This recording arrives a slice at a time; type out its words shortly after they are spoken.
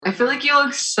I feel like you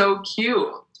look so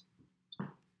cute.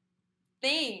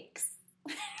 Thanks.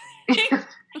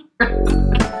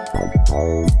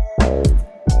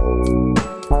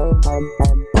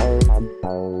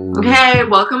 Okay,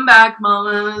 welcome back,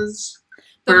 mamas.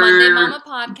 The Monday Mama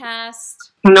podcast.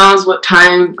 Who knows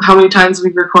how many times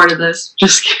we've recorded this?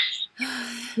 Just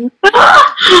kidding.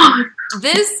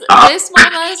 This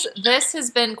mamas, this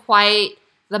has been quite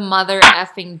the mother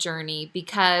effing journey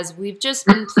because we've just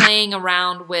been playing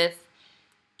around with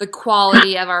the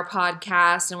quality of our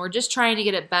podcast and we're just trying to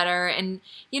get it better. And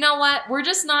you know what? We're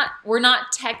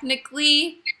not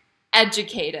technically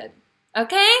educated.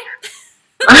 Okay?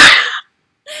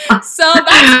 So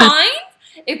that's fine.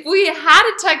 If we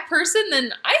had a tech person,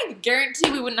 then I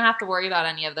guarantee we wouldn't have to worry about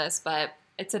any of this, but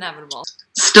it's inevitable.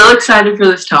 Still excited for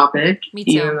this topic. Me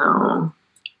too. Even though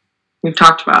we've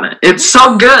talked about it. It's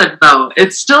so good, though.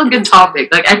 It's still a good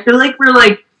topic. Like, I feel like we're,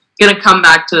 going to come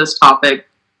back to this topic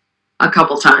a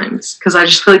couple times, because I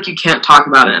just feel like you can't talk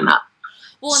about it enough.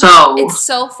 Well, so it's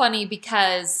so funny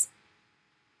because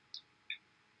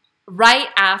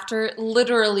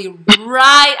literally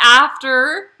right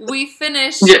after we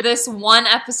finished this one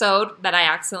episode that I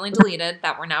accidentally deleted,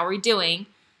 that we're now redoing,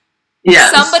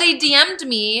 somebody DM'd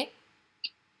me.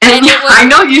 And it was, I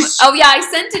know you. Oh yeah, I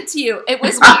sent it to you. It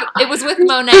was with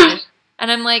Monet,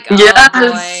 and I'm like, oh boy.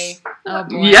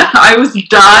 Yeah, I was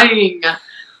dying.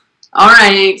 All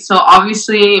right, so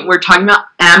obviously we're talking about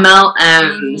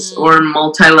MLMs or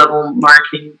multi-level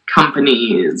marketing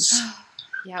companies.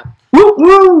 Yep. Woo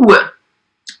woo!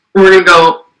 We're gonna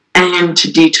go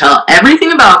into detail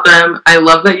everything about them. I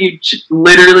love that you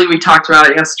literally we talked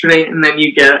about it yesterday, and then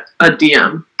you get a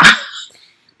DM.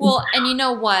 Well, and you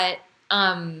know what?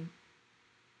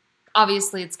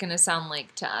 Obviously, it's gonna sound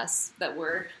like to us that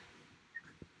we're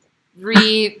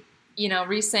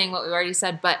re-saying what we already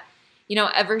said, but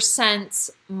ever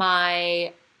since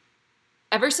my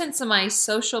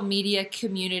social media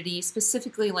community,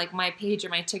 specifically like my page or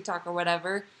my TikTok or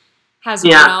whatever, has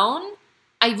grown,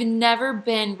 I've never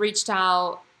been reached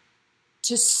out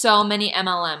to so many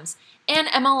MLMs. And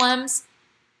MLMs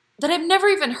that I've never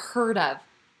even heard of.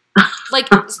 Like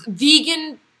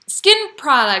vegan skin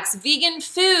products, vegan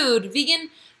food, vegan...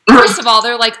 First of all,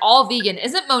 they're like all vegan.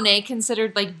 Isn't Monet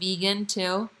considered like vegan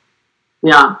too?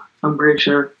 Yeah. I'm pretty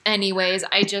sure. Anyways,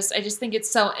 I just think it's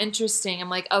so interesting. I'm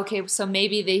like, okay, so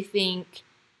maybe they think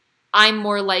I'm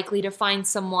more likely to find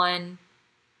someone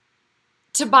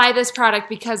to buy this product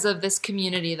because of this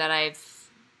community that I've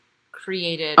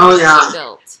created and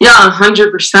built. Yeah,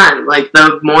 100%. Like,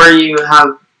 the more you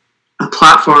have a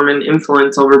platform and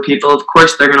influence over people, of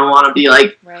course they're going to want to be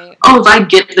like, right. Oh, if I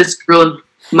get this girl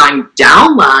my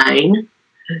downline,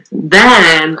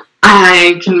 then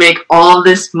I can make all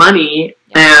this money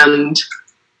and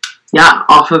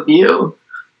off of you,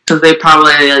 because they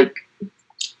probably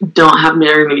don't have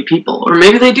very many people, or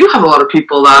maybe they do have a lot of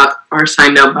people that are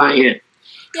signed up buying it.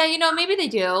 Yeah, maybe they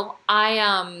do.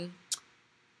 I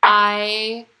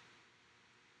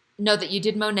know that you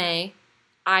did Monet.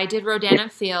 I did Rodan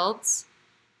and Fields.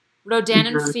 Rodan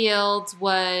and Fields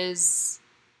was,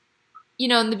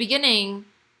 in the beginning,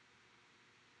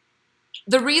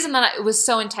 the reason that it was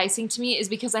so enticing to me is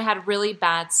because I had really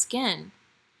bad skin.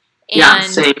 And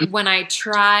same. When I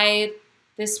tried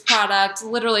this product,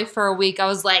 literally for a week, I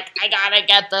was like, I gotta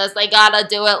get this. I gotta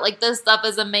do it. Like, this stuff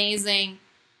is amazing.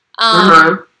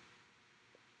 But,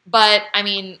 I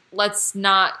mean, let's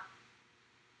not...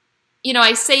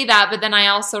 I say that, but then I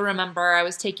also remember I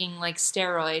was taking,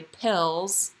 steroid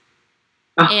pills.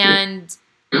 And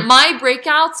my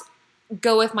breakouts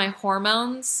go with my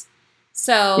hormones.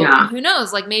 So, who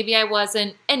knows? Maybe I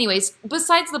wasn't... Anyways,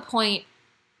 besides the point...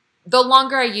 The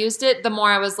longer I used it, the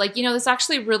more I was like, this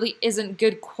actually really isn't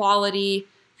good quality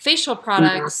facial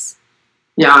products.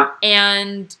 Yeah.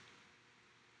 And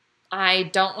I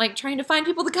don't like trying to find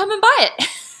people to come and buy it.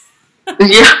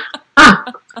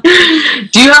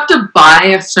 Do you have to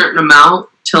buy a certain amount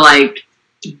to,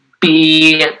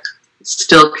 be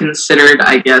still considered,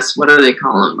 I guess, what do they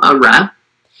call them, a rep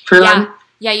for them?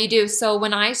 Yeah, you do. So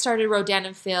when I started Rodan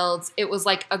and Fields, it was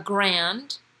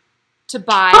 $1,000 to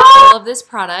buy all of this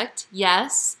product.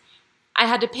 Yes. I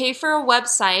had to pay for a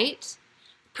website.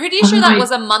 Pretty sure that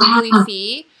was a monthly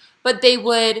fee, but they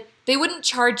wouldn't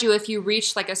charge you if you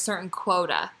reached a certain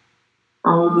quota.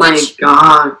 Oh my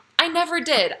God. I never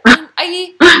did.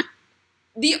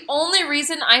 The only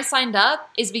reason I signed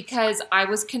up is because I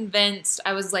was convinced.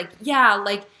 I was like,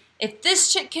 if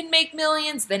this chick can make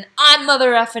millions, then I'm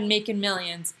mother effing making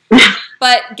millions.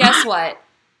 But guess what?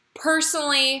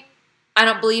 Personally, I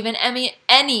don't believe in any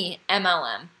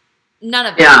MLM. None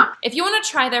of it. Yeah. If you want to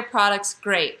try their products,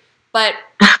 great. But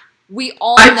we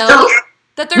all know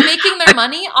that they're making their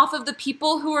money off of the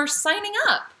people who are signing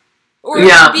up or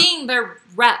being their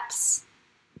reps.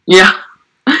 Yeah.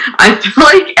 I feel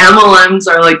like MLMs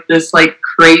are like this like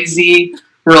crazy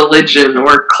religion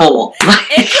or cult.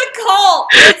 It's a cult.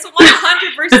 It's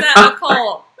 100% a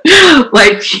cult.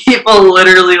 Like people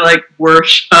literally like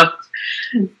worship.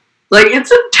 Like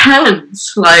it's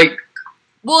intense. Like.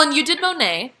 Well, and you did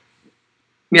Monet.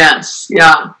 Yes.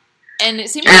 Yeah. And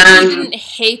it seems like you didn't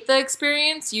hate the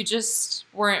experience. You just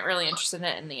weren't really interested in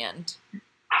it in the end.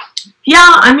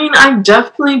 Yeah, I mean, I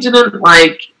definitely didn't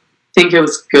like think it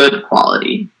was good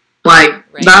quality. Like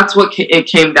that's what it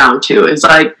came down to. Is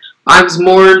like I was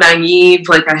more naive.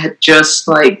 Like I had just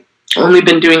like only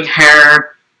been doing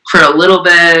hair for a little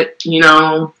bit, you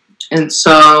know, and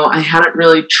so I hadn't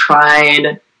really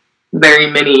tried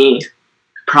very many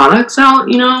products out,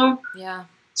 you know. Yeah.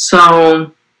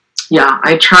 So. Yeah,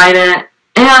 I tried it,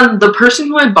 and the person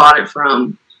who I bought it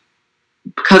from,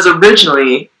 because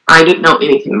originally I didn't know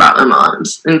anything about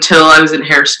MLMs until I was in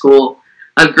hair school.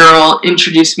 A girl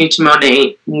introduced me to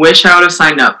Monet. Wish I would have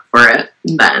signed up for it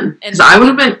then, because I would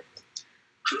have been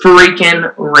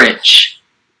freaking rich.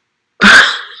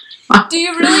 Do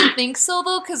you really think so,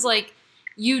 though? Because, like,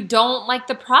 you don't like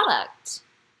the product.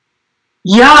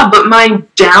 Yeah, but my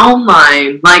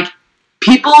downline, like,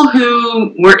 people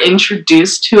who were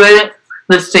introduced to it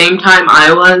the same time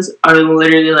I was are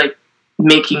literally, like,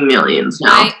 making millions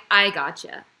now. I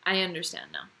gotcha. I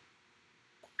understand now.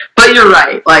 But you're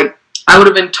right. Like, I would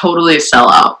have been totally a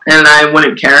sellout, and I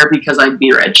wouldn't care because I'd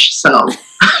be rich, so.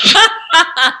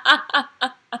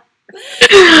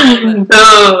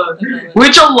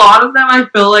 Which a lot of them, I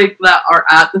feel like, that are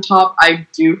at the top, I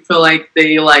do feel like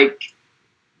they, like,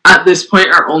 at this point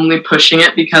are only pushing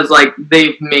it because, like,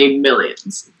 they've made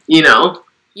millions, you know?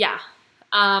 Yeah.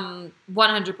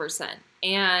 100%.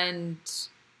 And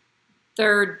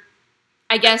they're,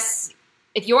 I guess,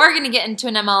 if you are going to get into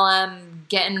an MLM,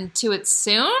 get into it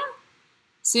sooner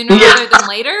rather than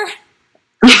later.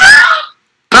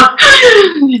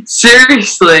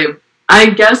 Seriously. I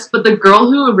guess, but the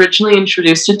girl who originally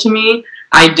introduced it to me,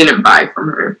 I didn't buy from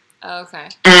her. Oh, okay.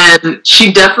 And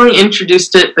she definitely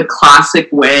introduced it the classic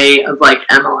way of, like,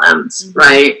 MLMs,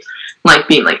 right? Like,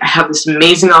 being like, I have this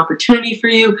amazing opportunity for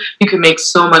you. You can make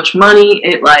so much money.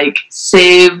 It, like,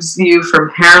 saves you from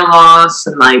hair loss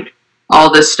and, like,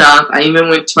 all this stuff. I even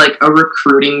went to, like, a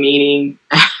recruiting meeting.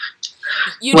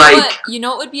 You know what? You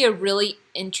know what would be a really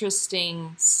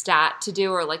interesting stat to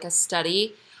do, or, like, a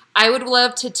study? I would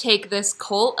love to take this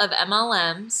cult of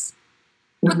MLMs,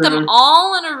 put them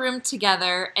all in a room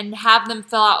together and have them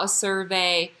fill out a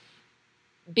survey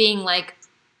being like,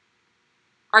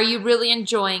 are you really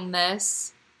enjoying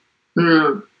this?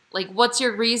 Like, what's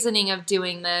your reasoning of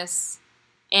doing this?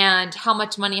 And how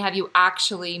much money have you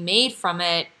actually made from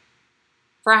it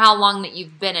for how long that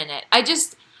you've been in it? I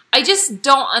just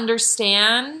don't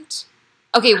understand.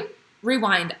 Okay,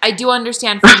 rewind. I do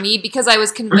understand for me because I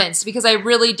was convinced, because I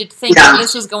really did think that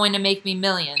this was going to make me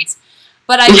millions.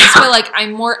 But I just feel like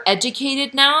I'm more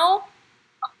educated now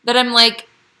that I'm like,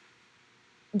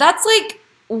 that's like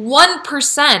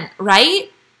 1%,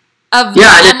 right? Of the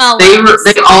MLMs.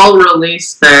 They all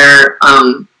release their,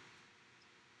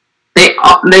 they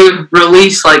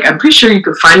release, like, I'm pretty sure you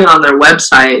can find it on their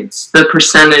websites, the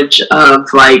percentage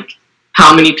of, like,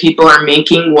 how many people are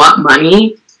making what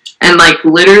money. And, like,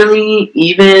 literally,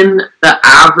 even the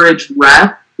average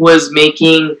rep was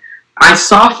making, I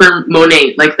saw for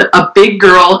Monet, like, a big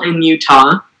girl in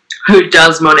Utah who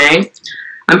does Monet.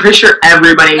 I'm pretty sure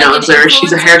everybody knows her.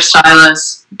 She's a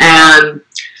hairstylist. And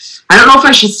I don't know if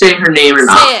I should say her name or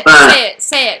not.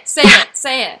 Say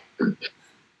it.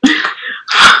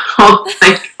 Oh,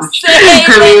 my gosh.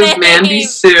 Her name is Mandy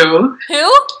Sue.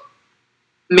 Who?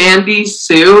 Mandy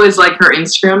Sue is, like, her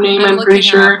Instagram name, I'm pretty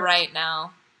sure. I'm looking her up right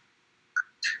now.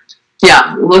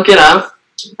 Yeah, look it up.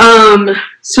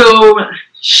 So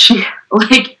she,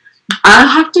 like, I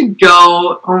have to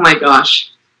go, oh my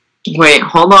gosh. Wait,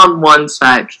 hold on one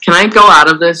sec. Can I go out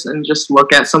of this and just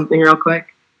look at something real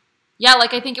quick? Yeah,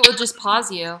 like, I think it would just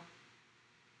pause you.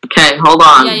 Okay, hold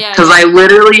on. Because I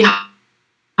literally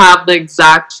have the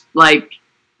exact, like,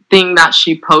 thing that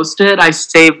she posted. I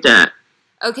saved it.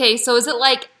 Okay, so is it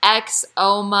like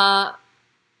XOM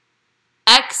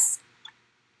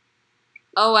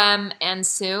and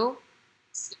Sue?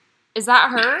 Is that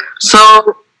her?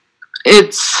 So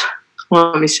it's,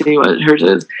 well, let me see what hers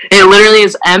is. It literally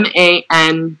is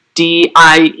MANDIE.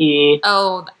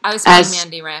 Oh, I was saying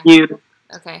Mandy, right?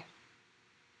 Okay.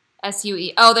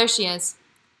 SUE. Oh, there she is.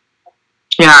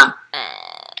 Yeah.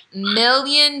 $1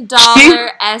 million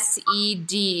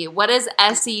SED. What does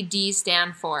SED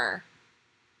stand for?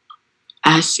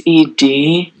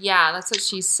 SED? Yeah, that's what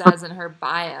she says in her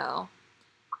bio.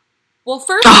 Well,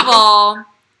 first of all,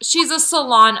 she's a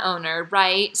salon owner,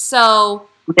 right? So,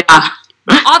 Yeah.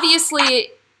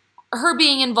 obviously, her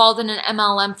being involved in an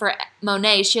MLM for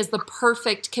Monet, she has the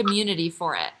perfect community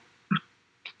for it.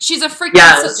 She's a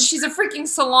freaking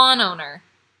salon owner.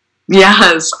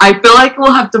 Yes, I feel like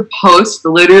we'll have to post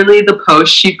literally the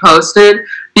post she posted,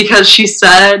 because she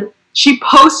said, she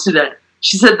posted it.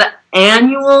 She said the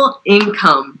annual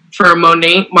income for a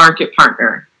Monet market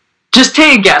partner. Just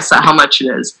take a guess at how much it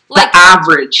is. Like, the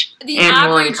average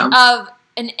annual average income of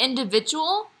an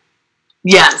individual?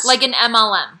 Yes. Like an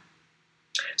MLM.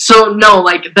 So no,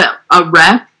 like the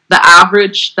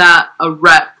average that a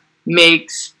rep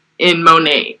makes in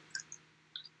Monet,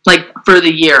 like for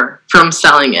the year from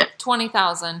selling it.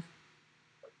 20,000.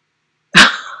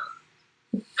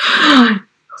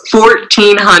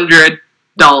 $1,400.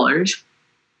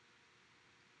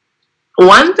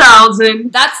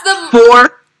 $1,400. That's the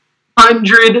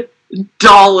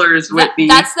Whitney.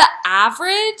 That's the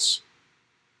average?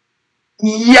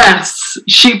 Yes,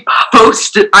 she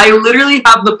posted. I literally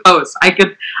have the post.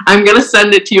 I'm gonna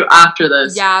send it to you after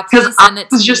this. Yeah, please send it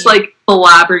to me. I was just like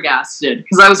flabbergasted,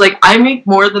 because I was like, I make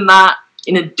more than that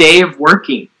in a day of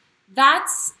working.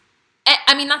 That's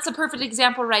a perfect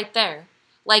example right there.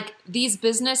 Like, these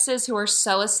businesses who are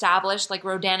so established, like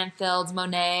Rodin and Fields,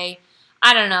 Monet,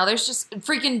 I don't know, there's just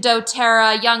freaking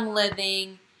doTERRA, Young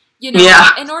Living,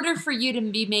 in order for you to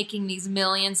be making these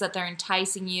millions that they're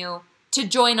enticing you to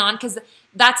join on, because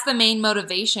that's the main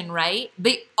motivation, right?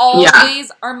 They always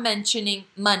are mentioning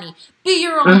money. Be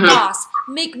your own boss.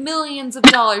 Make millions of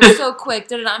dollars so quick.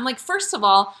 Da-da-da. I'm like, first of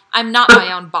all, I'm not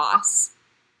my own boss.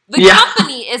 The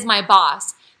company is my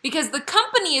boss, because the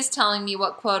company is telling me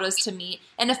what quotas to meet,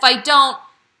 and if I don't,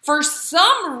 for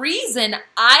some reason,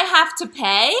 I have to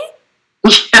pay.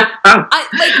 Yeah,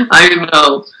 I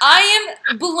know. I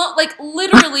am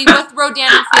literally with Rodin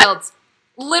and Fields.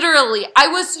 Literally, I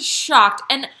was shocked.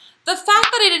 And the fact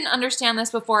that I didn't understand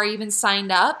this before I even signed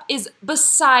up is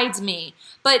besides me.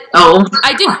 But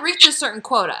I didn't reach a certain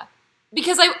quota.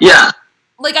 Because I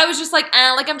was just like,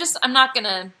 I'm not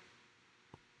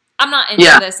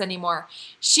into this anymore.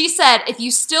 She said, if you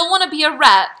still want to be a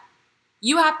rep,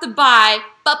 you have to buy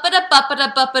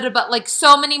like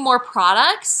so many more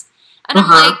products. And I'm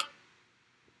like,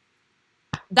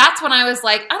 that's when I was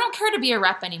like, I don't care to be a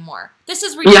rep anymore. This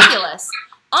is ridiculous.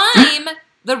 I'm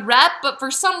the rep, but for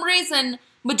some reason,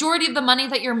 majority of the money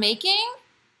that you're making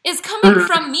is coming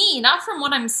from me, not from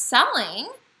what I'm selling.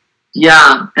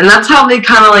 Yeah, and that's how they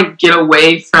kind of like get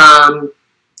away from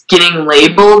getting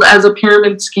labeled as a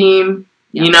pyramid scheme,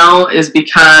 is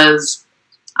because,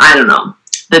 I don't know,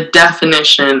 the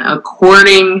definition,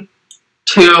 according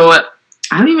to,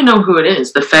 I don't even know who it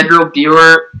is, the Federal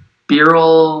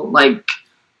Bureau, like,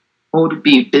 what would it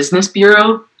be, Business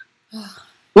Bureau?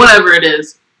 Whatever it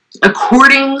is.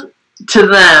 According to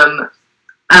them,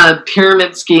 a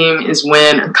pyramid scheme is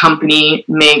when a company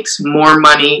makes more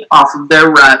money off of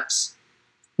their reps,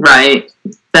 right,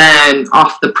 than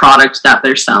off the product that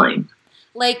they're selling.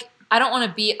 Like, I don't want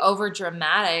to be over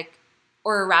dramatic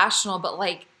or irrational, but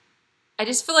like, I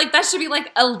just feel like that should be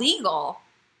like illegal.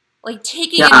 Like,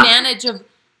 taking advantage of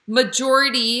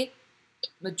majority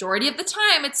of the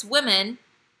time it's women.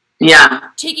 Yeah.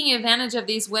 Taking advantage of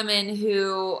these women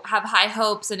who have high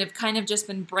hopes and have kind of just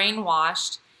been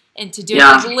brainwashed into doing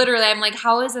this. Literally, I'm like,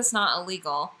 how is this not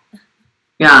illegal?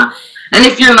 Yeah. And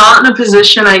if you're not in a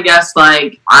position, I guess,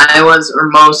 like I was, or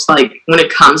most, like, when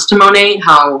it comes to Monet,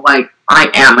 how, like, I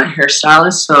am a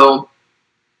hairstylist, so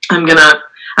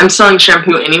I'm selling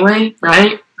shampoo anyway,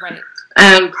 right? Right.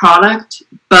 And product,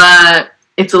 but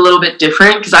it's a little bit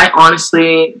different, because I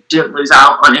honestly didn't lose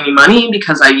out on any money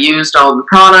because I used all the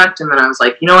product, and then I was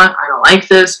like, you know what, I don't like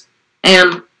this.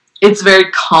 And it's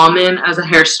very common as a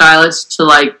hairstylist to,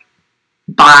 like,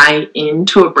 buy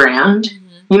into a brand,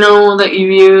 that you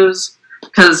use,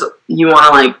 because you want to,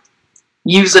 like,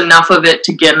 use enough of it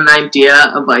to get an idea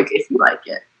of, like, if you like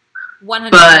it.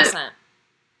 100%. But,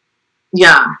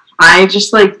 yeah, I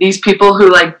just, like, these people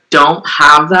who, like, don't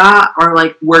have that are,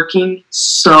 like, working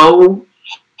so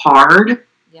hard.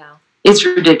 Yeah. It's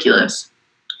ridiculous.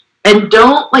 And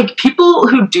don't, like, people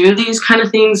who do these kind of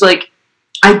things, like,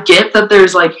 I get that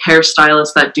there's, like,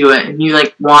 hairstylists that do it and you,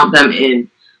 like, want them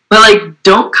in. But, like,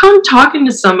 don't come talking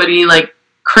to somebody, like,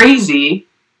 crazy.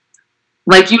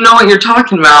 Like, you know what you're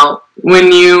talking about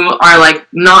when you are, like,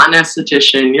 not an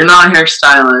esthetician. You're not a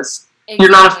hairstylist. Exactly.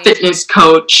 You're not a fitness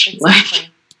coach. Exactly.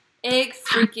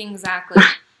 Exactly.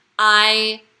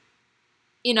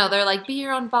 They're like, be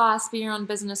your own boss, be your own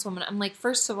businesswoman. I'm like,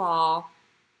 first of all,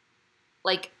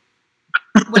 like,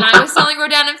 when I was selling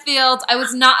Rodan & Fields, I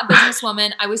was not a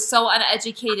businesswoman. I was so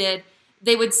uneducated.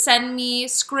 They would send me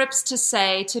scripts to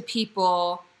say to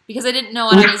people because I didn't know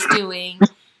what I was doing.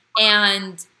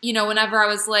 And, you know, whenever I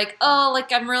was like, oh,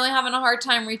 like, I'm really having a hard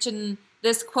time reaching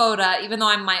this quota, even though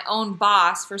I'm my own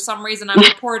boss, for some reason I'm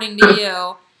reporting to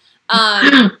you,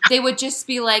 they would just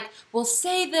be like, well,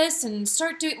 say this and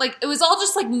start doing, like, it was all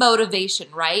just, like, motivation,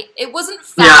 right? It wasn't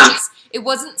facts. It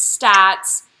wasn't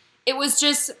stats. It was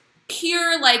just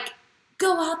pure, like,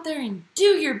 go out there and do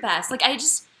your best. Like,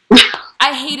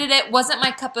 I hated it. Wasn't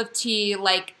my cup of tea.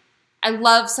 Like, I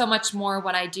love so much more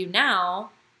what I do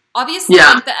now. Obviously,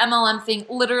 like, the MLM thing,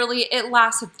 literally, it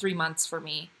lasted 3 months for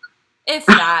me. If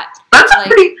that.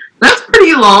 That's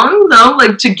pretty long, though,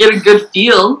 like, to get a good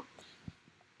feel.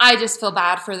 I just feel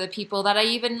bad for the people that I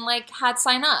even, like, had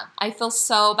sign up. I feel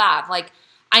so bad. Like,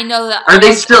 I know that... Are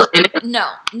they still in it?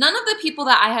 No. None of the people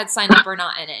that I had signed up are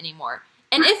not in it anymore.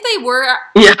 And if they were,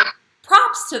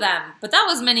 props to them. But that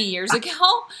was many years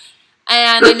ago.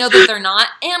 And I know that they're not.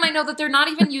 And I know that they're not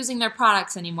even using their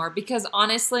products anymore. Because,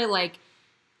 honestly, like...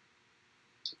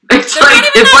 It's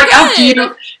like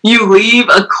after you leave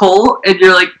a cult and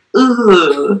you're like,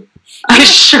 ugh, I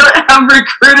should have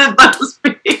recruited those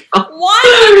people.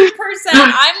 100%.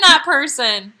 I'm that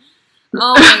person.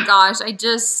 Oh my gosh. I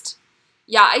just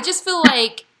feel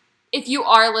like if you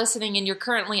are listening and you're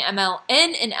currently in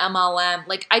an MLM,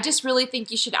 like, I just really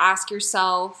think you should ask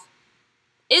yourself,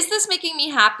 is this making me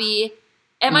happy?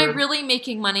 Am I really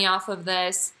making money off of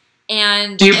this?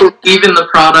 And do you believe in the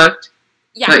product?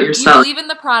 Yeah, do you believe in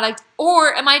the product?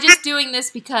 Or am I just doing this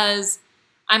because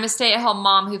I'm a stay-at-home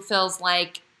mom who feels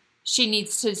like she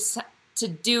needs to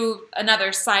do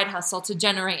another side hustle to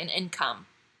generate an income?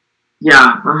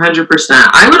 Yeah, 100%.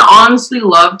 I would honestly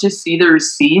love to see the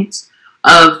receipts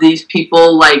of these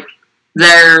people, like,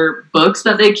 their books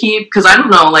that they keep. Because I don't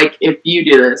know, like, if you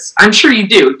do this. I'm sure you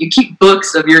do. You keep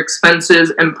books of your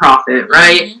expenses and profit,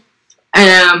 right?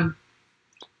 Mm-hmm.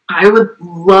 I would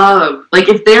love, like,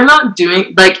 if they're not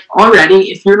doing, like,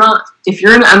 already, if you're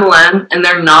an MLM and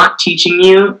they're not teaching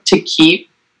you to keep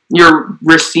your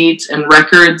receipts and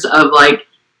records of, like,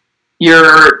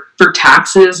 for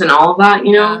taxes and all of that,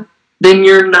 you know, then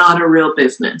you're not a real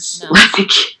business.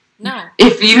 No.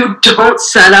 If you don't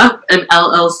set up an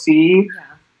LLC,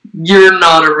 you're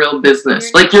not a real business.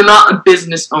 You're not a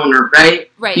business owner, right?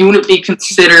 Right. You wouldn't be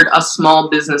considered a small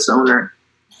business owner.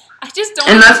 I just don't.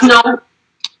 And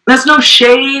that's no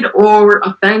shade or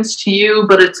offense to you,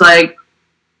 but it's like,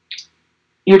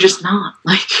 you're just not.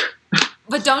 Like.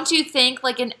 But don't you think,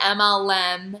 like, an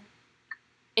MLM,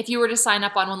 if you were to sign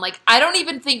up on one, like, I don't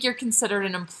even think you're considered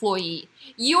an employee.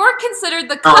 You are considered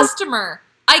the customer.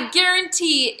 I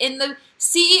guarantee in the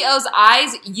CEO's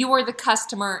eyes, you are the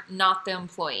customer, not the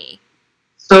employee.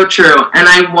 So true. And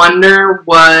I wonder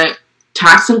what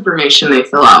tax information they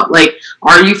fill out. Like,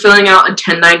 are you filling out a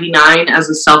 1099 as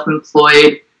a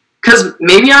self-employed? Because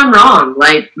maybe I'm wrong.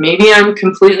 Like, maybe I'm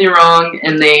completely wrong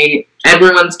and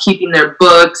everyone's keeping their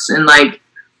books and, like,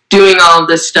 doing all of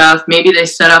this stuff. Maybe they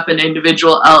set up an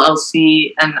individual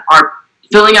LLC and are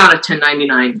filling out a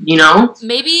 1099, you know?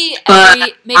 Maybe.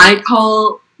 I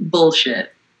call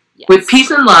bullshit. Yes. With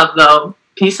peace and love, though.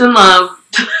 Peace and love.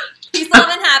 Peace, love,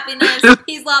 and happiness.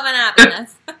 Peace, love, and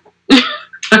happiness.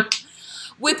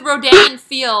 With Rodan &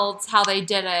 Fields, how they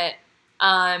did it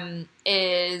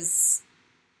is...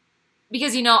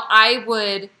 Because, you know, I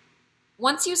would,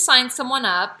 once you sign someone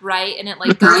up, right, and it,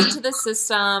 like, goes into the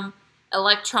system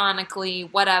electronically,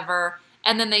 whatever,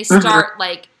 and then they start,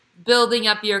 like, building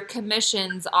up your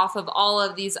commissions off of all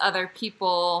of these other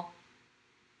people.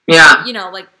 Yeah. You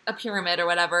know, like a pyramid or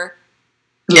whatever.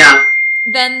 Yeah.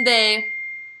 Then they...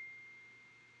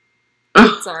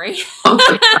 Sorry.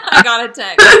 I got a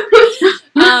text.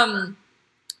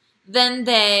 Then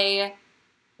they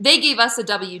gave us a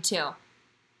W-2.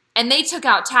 And they took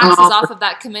out taxes off of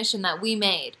that commission that we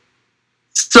made.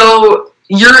 So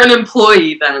you're an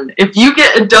employee then. If you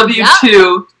get a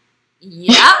W-2...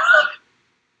 Yeah.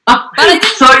 But I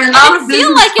didn't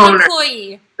feel like an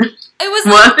employee. It was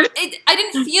like, I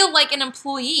didn't feel like an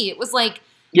employee. It was like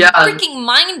freaking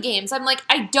mind games. I'm like,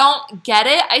 I don't get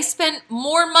it. I spent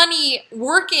more money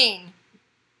working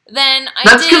than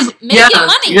I did making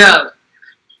money. Yeah.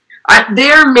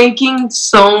 They're making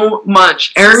so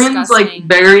much. Aaron's, like,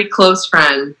 very close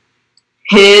friend.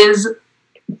 His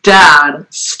dad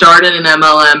started an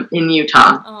MLM in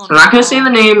Utah. I'm not going to say the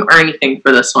name or anything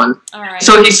for this one. All right.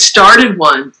 So he started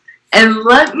one. And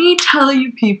let me tell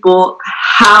you, people,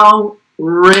 how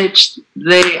rich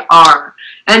they are.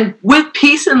 And with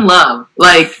peace and love.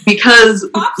 Like, because...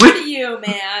 Props to you,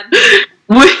 man.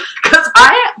 Because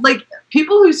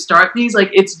people who start these,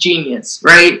 like, it's genius,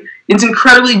 right? It's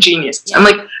incredibly genius. Yeah. I'm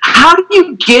like, how do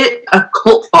you get a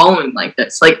cult following like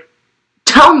this? Like,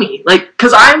 tell me, like,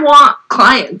 because I want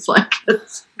clients like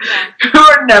this who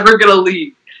are never going to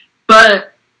leave.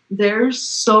 But they're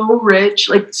so rich,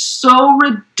 like, so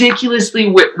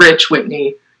ridiculously rich,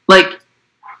 Whitney. Like,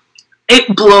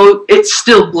 it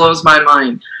still blows my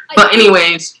mind. But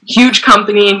anyways, huge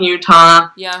company in Utah.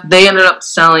 Yeah. They ended up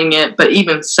selling it, but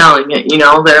even selling it,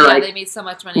 they're like, they made so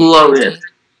much money. Loaded.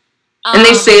 And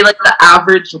they say, like, the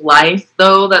average life,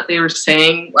 though, that they were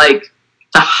saying, like,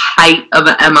 the height of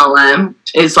an MLM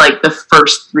is, like, the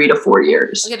first 3 to 4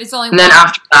 years. Okay, there's only and then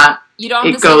after that, you don't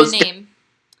have to say the name,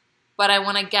 but I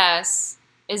want to guess,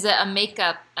 is it a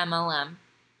makeup MLM?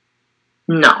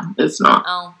 No, it's not.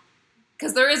 Oh.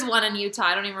 Because there is one in Utah.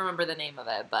 I don't even remember the name of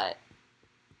it, but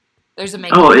there's a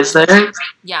makeup. Oh, is there?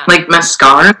 Yeah. Like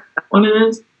mascara? Is that what it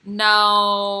is?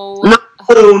 No. No.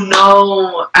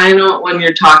 I know what one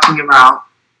you're talking about.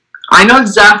 I know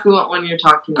exactly what one you're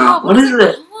talking about. What is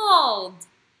it called?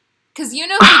 Because you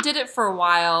know who did it for a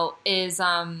while is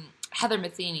Heather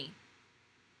Matheny.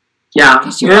 Yeah,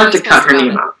 you have to cut her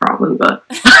name out probably, but...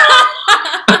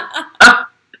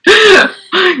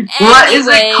 What is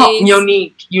it called?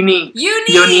 Unique.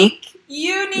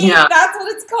 Yeah. That's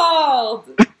what it's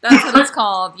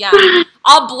called. Yeah.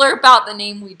 I'll blurp out the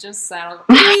name we just said.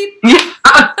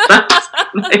 Yeah, that's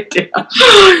an idea.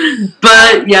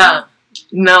 But yeah,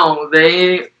 no,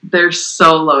 they're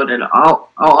so loaded. I'll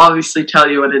obviously tell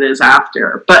you what it is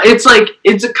after. But it's like,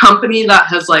 it's a company that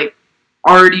has like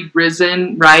already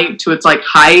risen, right, to its like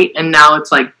height, and now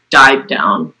it's like died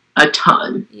down a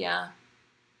ton. Yeah.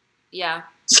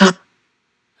 So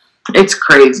it's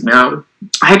crazy, man.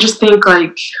 I just think,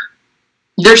 like,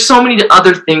 there's so many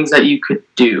other things that you could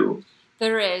do.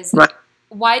 There is. Right.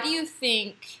 Why do you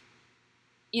think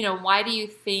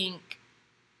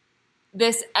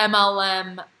this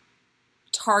MLM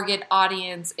target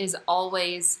audience is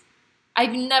always...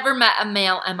 I've never met a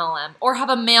male MLM or have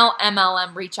a male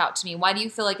MLM reach out to me. Why do you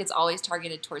feel like it's always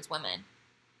targeted towards women?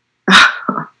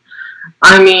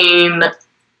 I mean...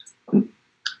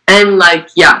 And, like,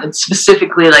 yeah, it's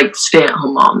specifically, like,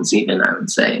 stay-at-home moms, even, I would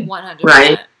say. 100%.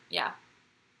 Right? Yeah.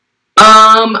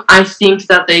 I think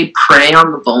that they prey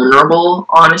on the vulnerable,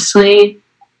 honestly.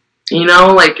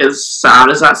 Like, as sad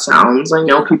as that sounds, I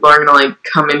know people are gonna, like,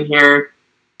 come in here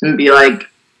and be like,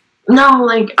 no,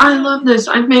 like, I love this,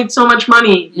 I've made so much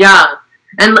money. Yeah.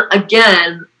 And,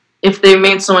 again, if they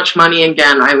made so much money,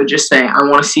 again, I would just say, I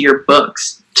want to see your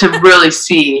books to really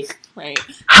see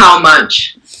how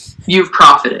much... you've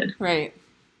profited. Right.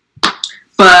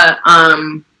 But,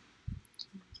 I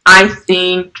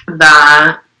think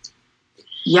that,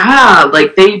 yeah,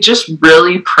 like, they just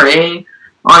really prey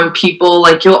on people.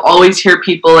 Like, you'll always hear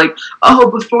people like,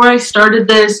 oh, before I started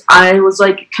this, I was,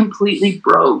 like, completely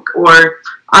broke. Or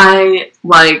I,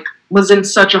 like, was in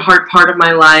such a hard part of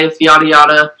my life, yada,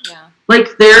 yada. Yeah.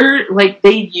 Like,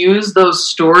 they use those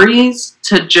stories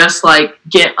to just, like,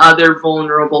 get other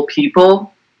vulnerable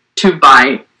people to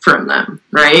buy from them,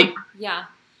 right? Yeah.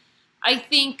 I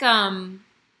think,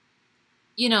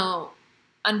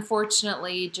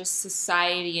 unfortunately, just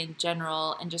society in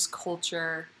general and just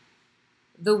culture,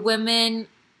 the women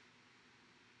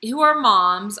who are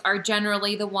moms are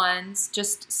generally the ones,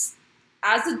 just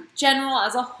as a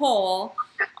whole,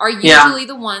 are usually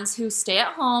the ones who stay at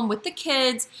home with the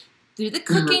kids, do the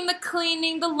cooking, the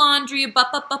cleaning, the laundry, and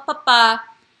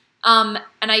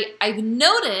I've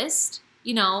noticed...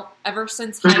 ever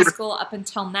since high school up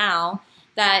until now,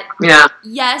 that,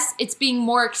 yes, it's being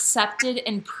more accepted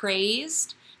and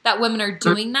praised that women are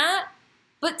doing that,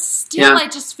 but still I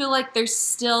just feel like there's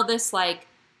still this, like,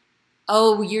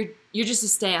 oh, you're just a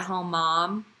stay-at-home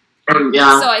mom. So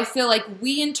I feel like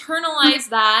we internalize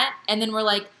that, and then we're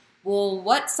like, well,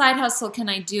 what side hustle can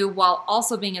I do while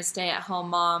also being a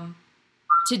stay-at-home mom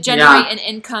to generate an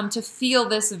income, to feel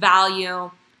this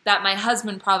value that my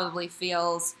husband probably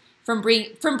feels from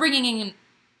bringing in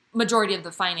majority of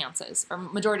the finances or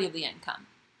majority of the income.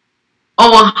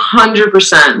 Oh,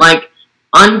 100%. Like,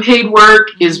 unpaid work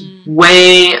is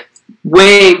way,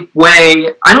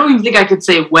 I don't even think I could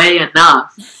say way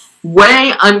enough,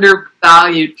 way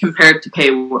undervalued compared to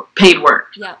paid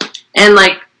work. Yeah. And,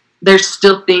 like, there's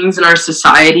still things in our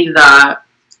society that,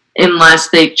 unless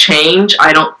they change,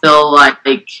 I don't feel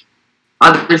like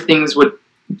other things would,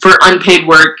 for unpaid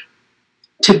work,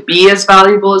 to be as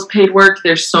valuable as paid work,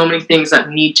 there's so many things that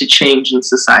need to change in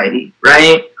society,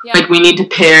 right? Yeah. Like, we need to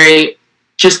pay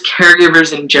just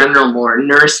caregivers in general more,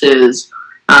 nurses,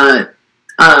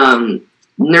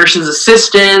 nurses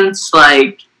assistants,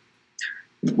 like,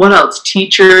 what else?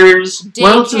 Teachers. Daycare.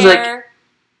 What else is, like,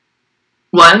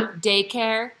 What?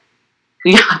 Daycare.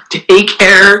 Yeah,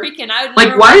 daycare. Freaking, I would like,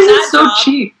 never why want is that it so job.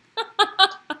 cheap?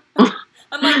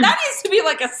 I'm like, that needs to be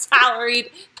like a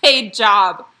salaried, paid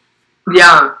job.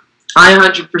 Yeah, I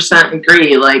 100%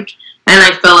 agree. Like, and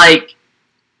I feel like,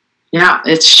 yeah,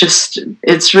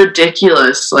 it's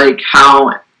ridiculous. Like how,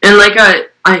 and like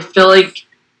I feel like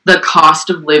the cost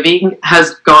of living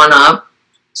has gone up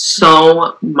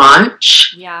so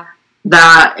much. Yeah.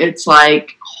 That it's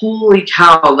like, holy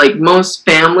cow, like most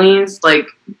families, like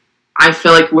I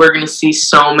feel like we're going to see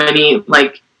so many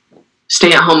like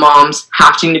stay-at-home moms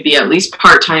having to be at least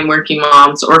part-time working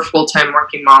moms or full-time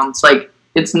working moms. Like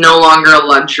it's no longer a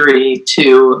luxury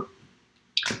to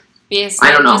be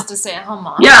I don't know. Just to stay-at-home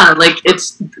mom. Yeah, like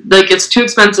it's too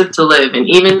expensive to live, and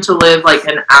even to live like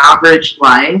an average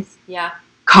life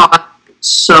costs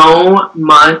so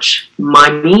much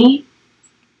money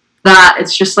that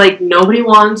it's just like nobody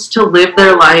wants to live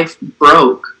their life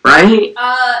broke, right?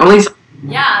 At least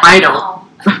I don't.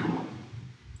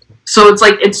 So it's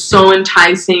like it's so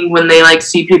enticing when they like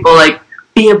see people like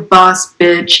be a boss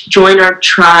bitch, join our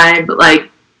tribe, like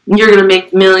you're gonna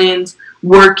make millions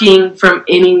working from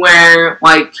anywhere,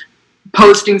 like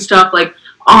posting stuff like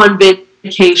on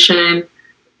vacation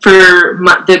for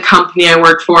the company I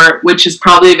work for, which is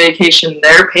probably a vacation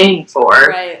they're paying for,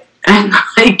 right? And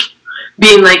like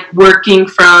being like working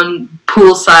from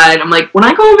poolside. I'm like, when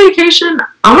I go on vacation,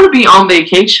 I want to be on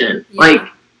vacation. Yeah. Like,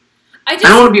 I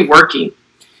don't want to be working.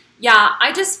 Yeah,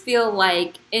 I just feel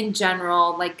like in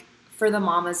general, like for the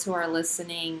mamas who are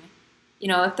listening, you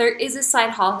know, if there is a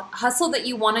side hustle that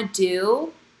you want to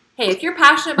do, hey, if you're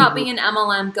passionate about being an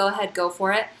MLM, go ahead, go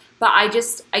for it. But I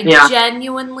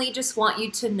genuinely just want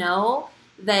you to know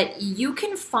that you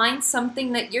can find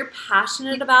something that you're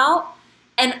passionate about,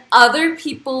 and other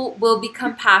people will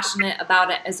become passionate about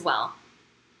it as well.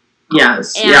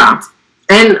 Yes,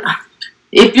 And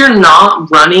if you're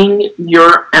not running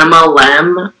your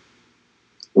MLM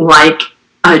like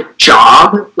a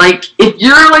job, like if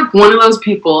you're like one of those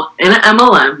people in an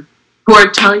MLM who are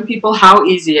telling people how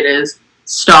easy it is,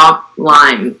 stop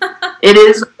lying. It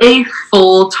is a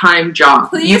full-time job.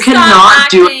 Please you stop cannot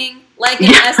acting do it like an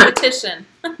esthetician.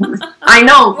 I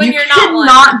know. When you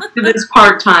cannot do this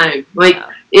part-time. Like,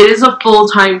 it is a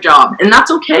full-time job. And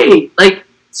that's okay. Like,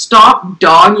 stop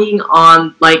dogging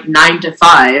on, like, 9 to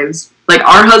 5s. Like,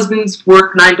 our husbands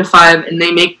work 9 to 5 and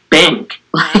they make bank.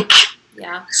 Like,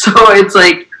 so it's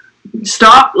like,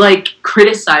 stop, like,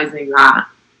 criticizing that.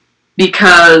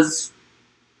 Because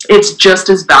it's just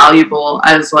as valuable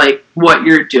as, like, what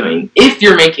you're doing. If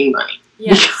you're making money.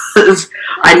 Yes. Because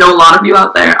I know a lot of you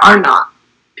out there are not.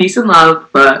 Peace and love,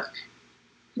 but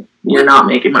you're not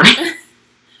making money.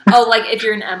 Oh, like if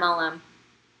you're an MLM.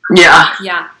 Yeah.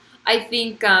 Yeah. I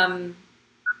think,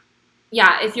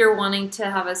 if you're wanting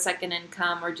to have a second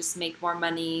income or just make more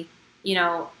money, you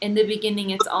know, in the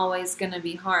beginning it's always going to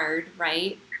be hard,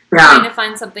 right? Yeah. Trying to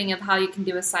find something of how you can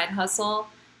do a side hustle.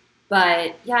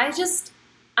 But, yeah,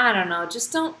 I don't know.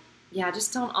 Just don't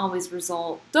always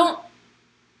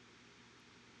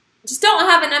just don't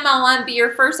have an MLM be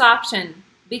your first option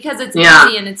because it's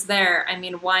easy and it's there. I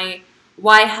mean, why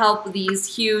help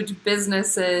these huge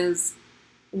businesses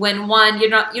when one you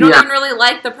don't even really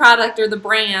like the product or the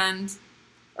brand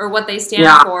or what they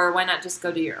stand for? Why not just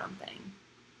go do your own thing?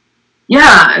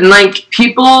 Yeah, and like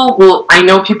I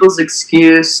know people's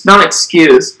not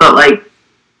excuse, but like,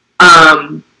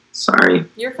 sorry,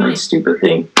 you're fine. My stupid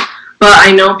thing. But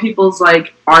I know people's,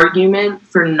 like, argument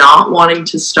for not wanting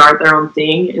to start their own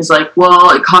thing is, like, well,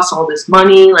 it costs all this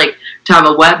money, like, to have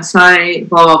a website,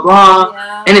 blah, blah, blah.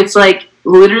 Yeah. And it's, like,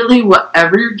 literally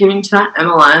whatever you're giving to that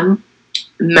MLM,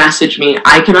 message me.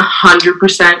 I can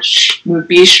 100%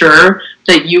 be sure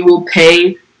that you will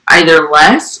pay either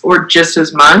less or just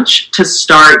as much to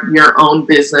start your own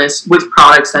business with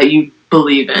products that you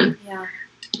believe in. Yeah.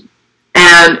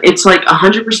 And it's, like,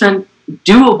 100%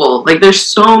 doable. Like, there's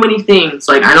so many things.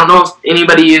 Like, I don't know if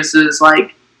anybody uses,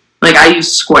 like I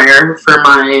use Square for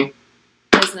my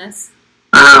business.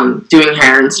 Doing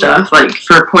hair and stuff, like,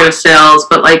 for point of sales.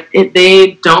 But, like,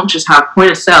 they don't just have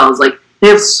point of sales. Like, they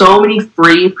have so many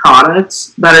free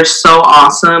products that are so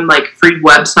awesome. Like, free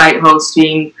website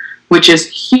hosting, which is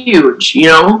huge, you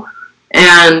know?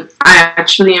 And I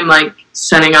actually am, like,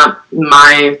 setting up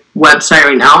my website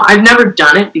right now. I've never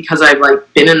done it because I've,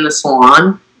 like, been in the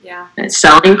salon. And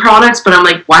selling products, but I'm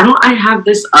like, why don't I have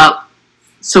this up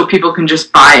so people can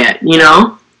just buy it, you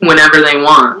know, whenever they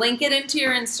want. Link it into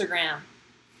your Instagram.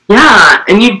 Yeah,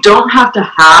 and you don't have to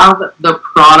have the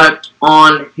product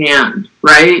on hand,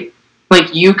 right?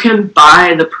 Like, you can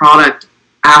buy the product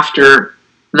after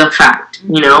the fact,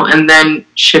 you know, and then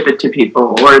ship it to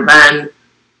people, or then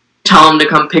tell them to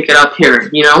come pick it up here,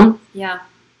 you know? Yeah.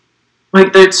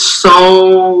 Like, there's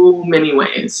so many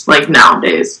ways, like,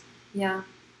 nowadays. Yeah.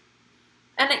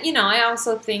 And, you know, I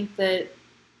also think that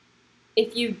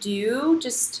if you do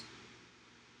just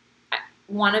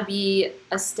want to be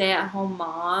a stay-at-home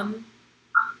mom,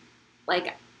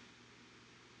 like,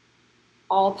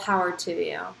 all power to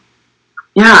you.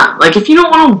 Yeah, like, if you don't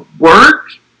want to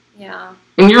work, yeah,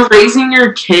 and you're raising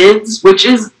your kids, which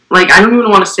is, like, I don't even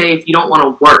want to say if you don't want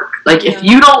to work. Like, if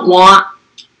you don't want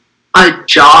a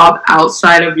job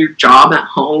outside of your job at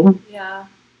home,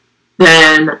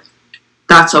 then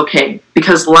that's okay.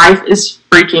 Because life is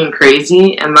freaking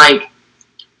crazy, and, like,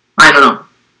 I don't know.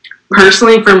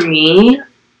 Personally, for me,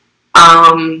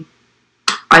 I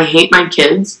hate my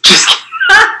kids. Just kidding.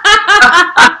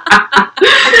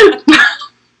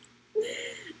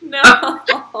 No.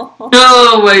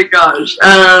 Oh my gosh.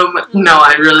 No,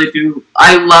 I really do.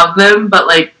 I love them, but,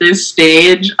 like, this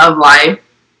stage of life,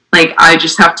 like, I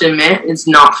just have to admit, it's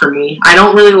not for me. I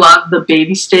don't really love the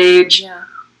baby stage,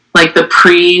 like, the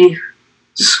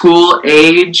pre-school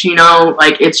age, you know?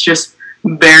 Like, it's just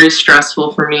very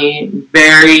stressful for me,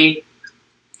 very,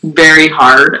 very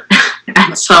hard.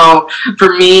 And so,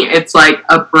 for me, it's like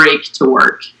a break to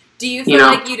work. Do you feel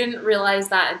like you didn't realize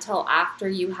that until after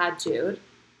you had Jude?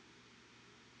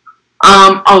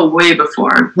 Oh, way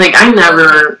before. Like, I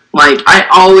never, like, I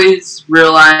always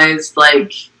realized,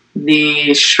 like,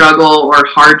 the struggle or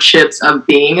hardships of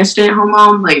being a stay-at-home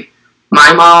mom. Like,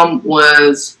 my mom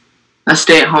was a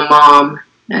stay-at-home mom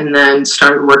and then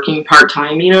started working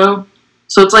part-time, you know?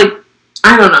 So it's like,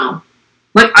 I don't know.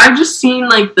 Like, I've just seen,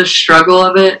 like, the struggle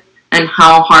of it and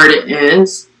how hard it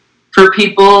is for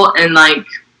people, and, like,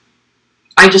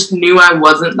 I just knew I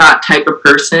wasn't that type of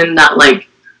person that, like,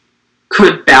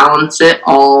 could balance it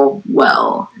all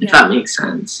well, if that makes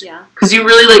sense. Yeah. Because you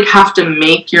really, like, have to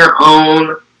make your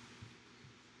own...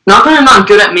 Not that I'm not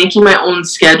good at making my own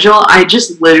schedule, I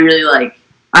just literally, like,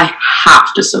 I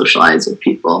have to socialize with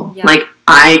people. Yeah. Like,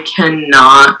 I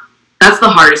cannot... That's the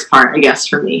hardest part, I guess,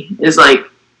 for me, is, like,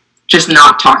 just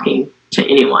not talking to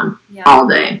anyone all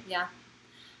day. Yeah.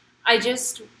 I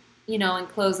just, you know, in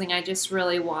closing, I just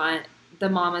really want the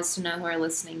mamas to know who are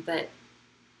listening that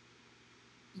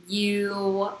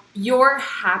your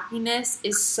happiness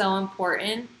is so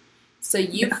important. So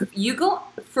you go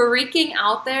freaking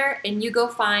out there and you go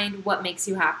find what makes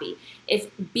you happy. If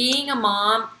being a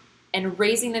mom and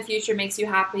raising the future makes you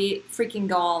happy, freaking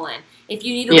go all in. If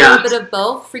you need a little bit of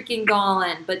both, freaking go all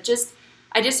in. But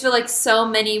I just feel like so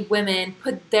many women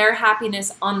put their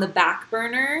happiness on the back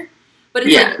burner. But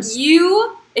it's like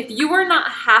if you are not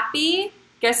happy,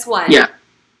 guess what? Yeah.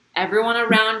 Everyone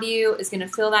around you is going to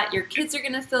feel that. Your kids are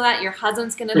going to feel that. Your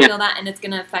husband's going to feel that. And it's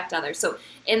going to affect others. So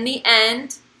in the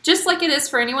end, just like it is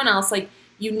for anyone else, like,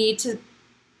 you need to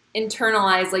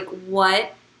internalize, like,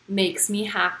 what makes me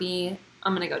happy.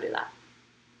 I'm going to go do that.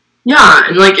 Yeah.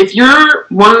 And, like, if you're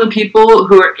one of the people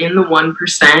who are in the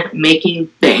 1%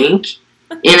 making bank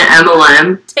in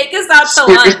MLM, take us out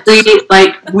to lunch.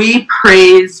 Like, we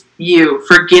praise you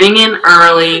for getting in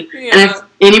early. Yeah. And if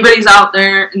anybody's out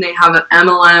there and they have an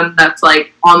MLM that's,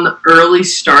 like, on the early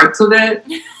starts of it,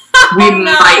 we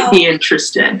might be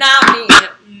interested. Not me.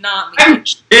 I'm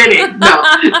kidding. No.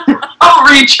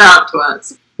 Don't reach out to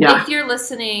us. Yeah. If you're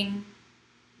listening,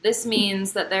 this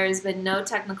means that there has been no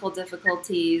technical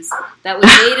difficulties, that we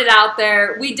made it out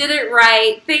there. We did it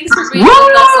right. Thanks for being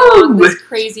with us along this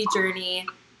crazy journey.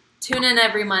 Tune in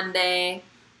every Monday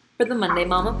for the Monday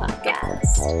Mama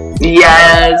Podcast.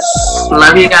 Yes.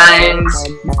 Love you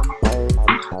guys.